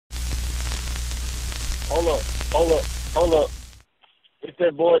Hold up, hold up, hold up. It's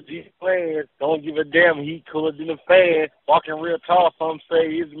that boy G-Plans. Don't give a damn. He cooler than a fan. Walking real tall, some say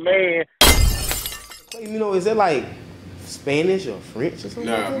he's a man. Mino, is that like Spanish or French or something?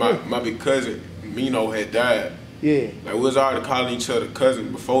 Nah, my big cousin, Mino, had died. Yeah. Like, we was already calling each other cousins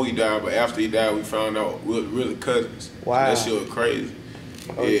before he died, but after he died, we found out we were really cousins. Wow. So that shit was crazy.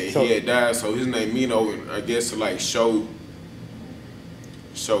 Oh, Yeah, so he had died, so his name Mino, and I guess to like show,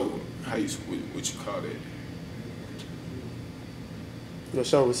 how you, what you call that? You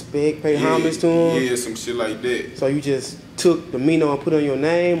show respect, pay homage to him? Yeah, some shit like that. So you just took the Mino and put it on your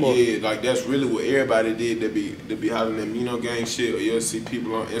name? Or? Yeah, like that's really what everybody did. They be hollering that Mino gang shit, or you'll see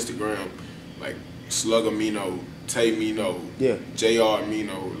people on Instagram, like Slugger Mino, Tay Mino, yeah, JR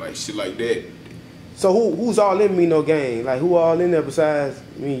Mino, like shit like that. So who's all in Mino gang? Like who all in there besides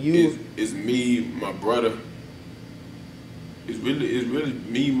you? It's me, my brother. It's really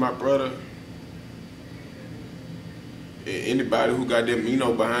me, my brother. And anybody who got that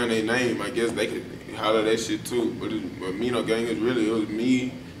Mino behind their name, I guess they could holler that shit too. But Mino gang it was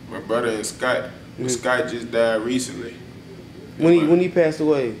me, my brother, and Scott. Mm-hmm. Scott just died recently. When he passed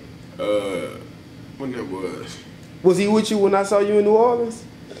away? When that was? Was he with you when I saw you in New Orleans?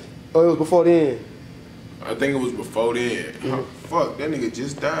 Or it was before then? I think it was before then. Mm-hmm. Oh, fuck, that nigga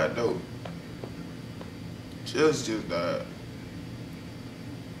just died though. Just died.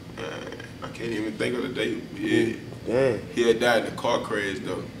 I can't even think of the date. Yeah. Damn. He had died in a car crash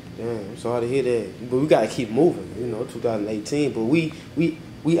though. Damn, I'm sorry to hear that. But we gotta keep moving, 2018. But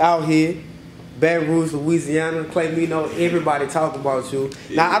we out here, Baton Rouge, Louisiana. Clay Mino, everybody talking about you.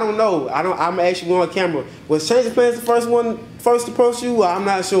 Yeah. Now I don't know. I'm actually on camera. Was CHANGEOFPLANZ the first to approach you? I'm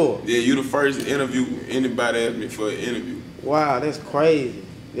not sure. Yeah, you the first interview anybody asked me for an interview. Wow, that's crazy.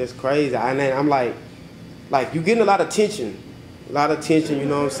 That's crazy. And then I'm like you getting a lot of attention. You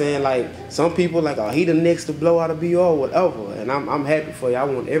know what I'm saying? Like, some people like, oh, he the next to blow out of BR or whatever. And I'm happy for you. I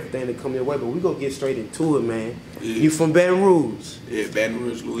want everything to come your way, but we gonna get straight into it, man. Yeah. You from Baton Rouge? Yeah, Baton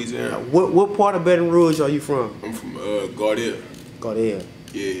Rouge, Louisiana. What part of Baton Rouge are you from? I'm from Geaux Yella. Geaux Yella.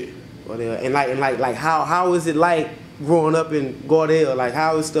 Yeah. Geaux Yella. And like how is it like growing up in Geaux Yella? Like,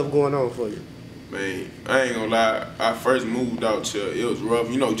 how is stuff going on for you? Man, I ain't gonna lie. I first moved out here, it was rough.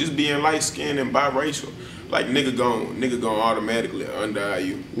 Just being light skinned and biracial. Like nigga gon' automatically undereye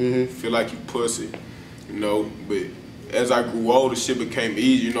you. Mm-hmm. Feel like you pussy, But as I grew older, shit became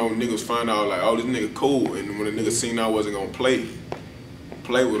easy. Niggas find out like, oh, this nigga cool. And when a nigga seen I wasn't gonna play with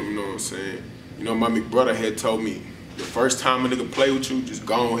him, you know what I'm saying? My big brother had told me the first time a nigga play with you, just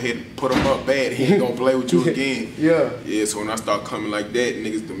go ahead and put him up bad. He ain't gonna play with you again. Yeah. Yeah. So when I start coming like that,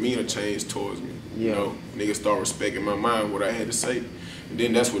 niggas' demeanor changed towards me. Yeah. Niggas start respecting my mind, what I had to say, and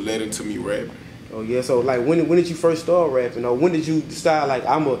then that's what led into me rapping. Oh yeah, so like when did you first start rapping, or when did you decide like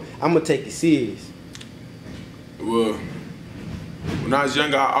I'ma take it serious? Well, when I was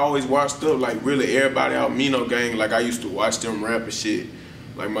younger, I always watched up like really everybody out Mino gang. Like I used to watch them rap and shit,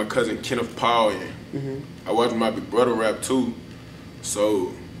 like my cousin Kenneth Paul, and I watched my big brother rap too.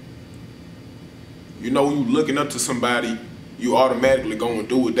 So when you looking up to somebody, you automatically gonna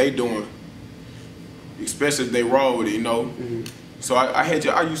do what they doing, especially if they raw with it, So I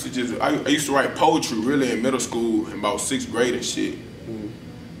used to write poetry really in middle school in about 6th grade and shit.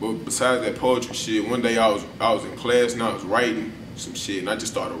 But besides that poetry shit, one day I was in class and I was writing some shit and I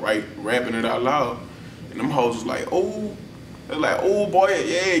just started rapping it out loud. And them hoes was like, oh, they're like, oh boy,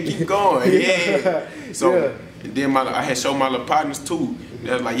 yeah, keep going, yeah. So yeah. And then I had showed my little partners too.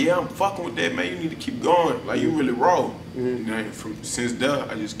 They was like, yeah, I'm fucking with that, man. You need to keep going. Like you really raw. And then since then,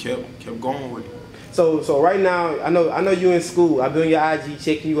 I just kept going with it. So right now, I know you in school. I've been on your IG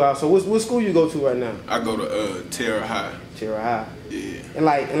checking you out. So what school you go to right now? I go to Terra High. Terra High. Yeah. And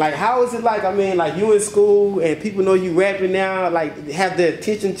like how is it like? I mean, like you in school and people know you rapping now. Like have the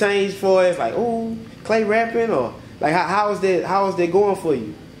attention changed for it? It's like, ooh, Clay rapping, or like how is that going for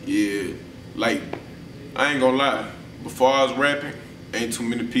you? Yeah. Like I ain't gonna lie. Before I was rapping, ain't too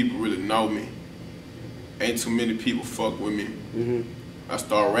many people really know me. Ain't too many people fuck with me. I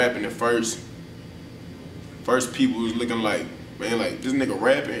started rapping at first. First people was looking like, man, like this nigga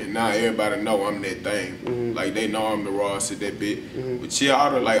rapping, and now everybody know I'm that thing. Like they know I'm the rawest at that bit. But yeah,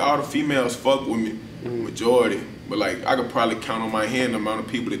 all the females fuck with me, majority. But like I could probably count on my hand the amount of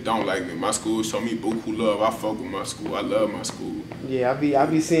people that don't like me. My school show me buku love. I fuck with my school. I love my school. Yeah, I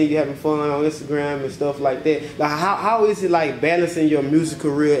be seeing you having fun on Instagram and stuff like that. Like how is it like balancing your music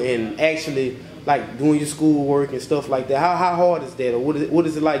career and actually like doing your school work and stuff like that? How hard is that, or what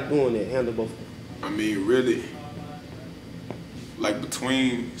is it like doing that? Handle both. I mean, really, like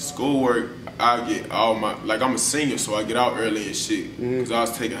between schoolwork, I get all my, like I'm a senior, so I get out early and shit. Cause I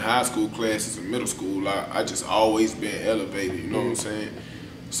was taking high school classes in middle school. I just always been elevated, you know what I'm saying?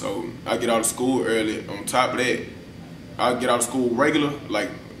 So I get out of school early. On top of that, I get out of school regular, like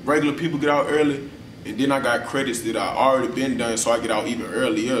regular people get out early. And then I got credits that I already been done, so I get out even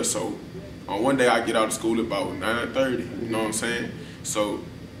earlier. So on one day I get out of school about 9:30, you know what I'm saying? So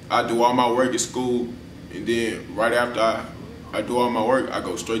I do all my work at school, and then right after I do all my work, I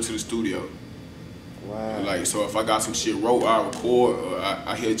go straight to the studio. Wow. Like, so if I got some shit wrote, I record, or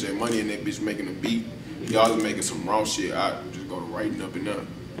I hear J Money and that bitch making a beat. Y'all is making some raw shit, I just go to writing up and up,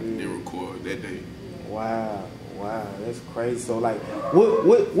 and then record that day. Wow. Wow, that's crazy. So like,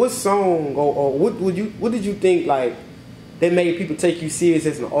 what song or what did you think like that made people take you serious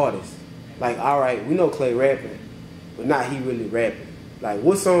as an artist? Like, all right, we know Clay rapping, but not he really rapping. Like,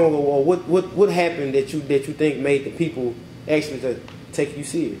 what song or what happened that you think made the people actually to take you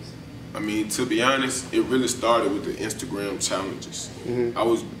serious? I mean, to be honest, it really started with the Instagram challenges. I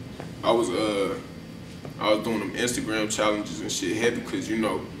was doing them Instagram challenges and shit heavy because, you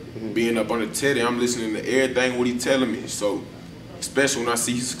know, being up on the Teddy, I'm listening to everything what he telling me. So, especially when I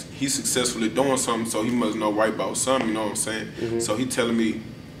see he's successfully doing something, so he must know right about something, you know what I'm saying? So he telling me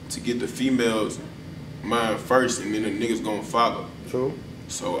to get the females mine first, and then the niggas gonna follow. True.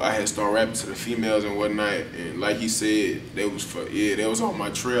 So I had started rapping to the females and whatnot, and like he said, they was on my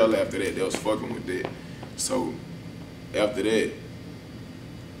trail after that. They was fucking with that. So after that,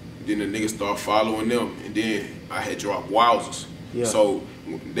 then the niggas start following them, and then I had dropped Wowzers. Yeah. So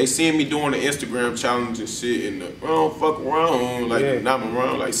they seeing me doing the Instagram challenge and shit, and the fuck around, like not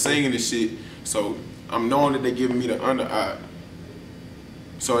around, like singing and shit. So I'm knowing that they giving me the under eye.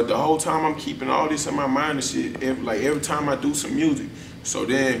 So the whole time I'm keeping all this in my mind and shit, every time I do some music. So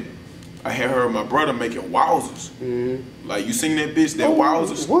then I had heard my brother making Wowzers. Like, you seen that bitch, that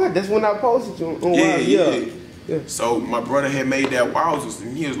Wowzers? What? That's when I posted you on yeah. So my brother had made that Wowzers,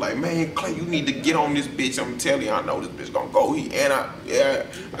 and he was like, man, Clay, you need to get on this bitch. I'm telling you, I know this bitch gonna go.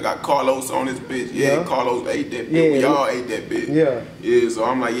 I got Carlos on this bitch. Yeah, Carlos ate that bitch. We all ate that bitch. Yeah, so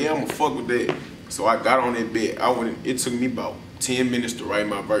I'm like, yeah, I'm gonna fuck with that. So I got on that bitch. It took me about 10 minutes to write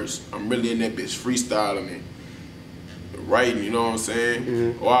my verse. I'm really in that bitch freestyling and writing, you know what I'm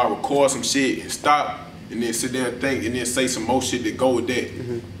saying? Or I record some shit and stop, and then sit there and think, and then say some more shit that go with that.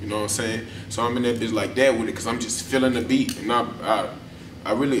 You know what I'm saying? So I'm in that bitch like that with it, because I'm just feeling the beat. And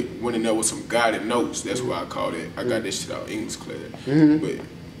I really went in there with some guided notes. That's what I call it. I got that shit out English class.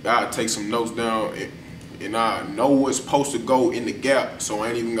 But I take some notes down, and I know what's supposed to go in the gap, so I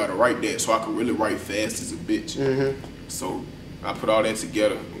ain't even got to write that, so I can really write fast as a bitch. So I put all that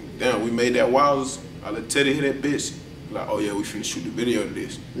together. Damn, we made that Wowzers. I let Teddy hit that bitch. Like, oh yeah, we finna shoot the video of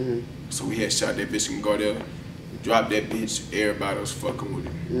this. So we had shot that bitch and go there, drop that bitch. Everybody was fucking with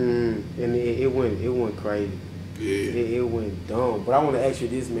it. And it went crazy. Yeah. It went dumb. But I want to ask you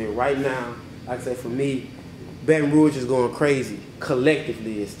this, man. Right now, like I say, for me, Baton Rouge is going crazy.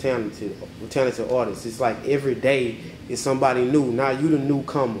 Collectively, it's talented artists. It's like every day is somebody new. Now you the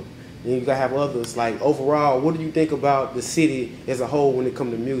newcomer. Then you gotta have others. Like, overall, what do you think about the city as a whole when it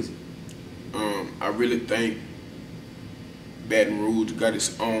comes to music? I really think Baton Rouge got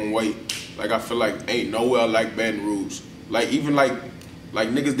its own way. Like, I feel like ain't nowhere like Baton Rouge. Like, even like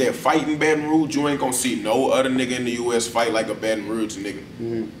niggas that fight in Baton Rouge, you ain't gonna see no other nigga in the U.S. fight like a Baton Rouge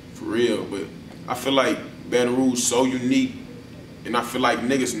nigga. For real. But I feel like Baton Rouge so unique, and I feel like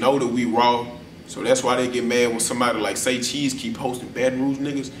niggas know that we raw. So that's why they get mad when somebody like Say Cheese keep hosting Baton Rouge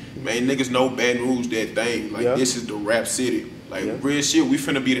niggas. Man, niggas know Baton Rouge that thing. Like, this is the rap city. Like, real shit, we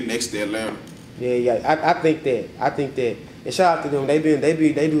finna be the next Atlanta. I think that. And shout out to them. They do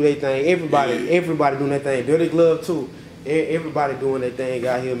their thing. Everybody doing their thing. Dirty Glove too. Everybody doing their thing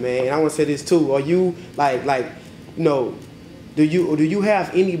out here, man. And I want to say this too. Are you like you know? Do you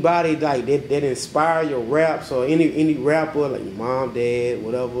have anybody like that inspire your raps, or any rapper like your mom, dad,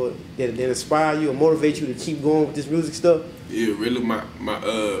 whatever that inspire you or motivate you to keep going with this music stuff? Yeah, really,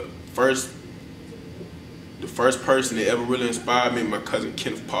 the first person that ever really inspired me, my cousin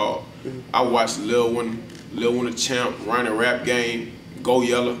Kenneth Paul. I watched Lil One the Champ, run a rap game, Geaux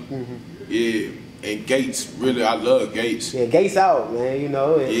Yella. Yeah, and Gates. Really, I love Gates. Yeah, Gates out, man. You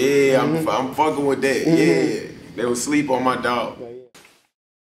know. I'm fucking with that. Yeah, they would sleep on my dog.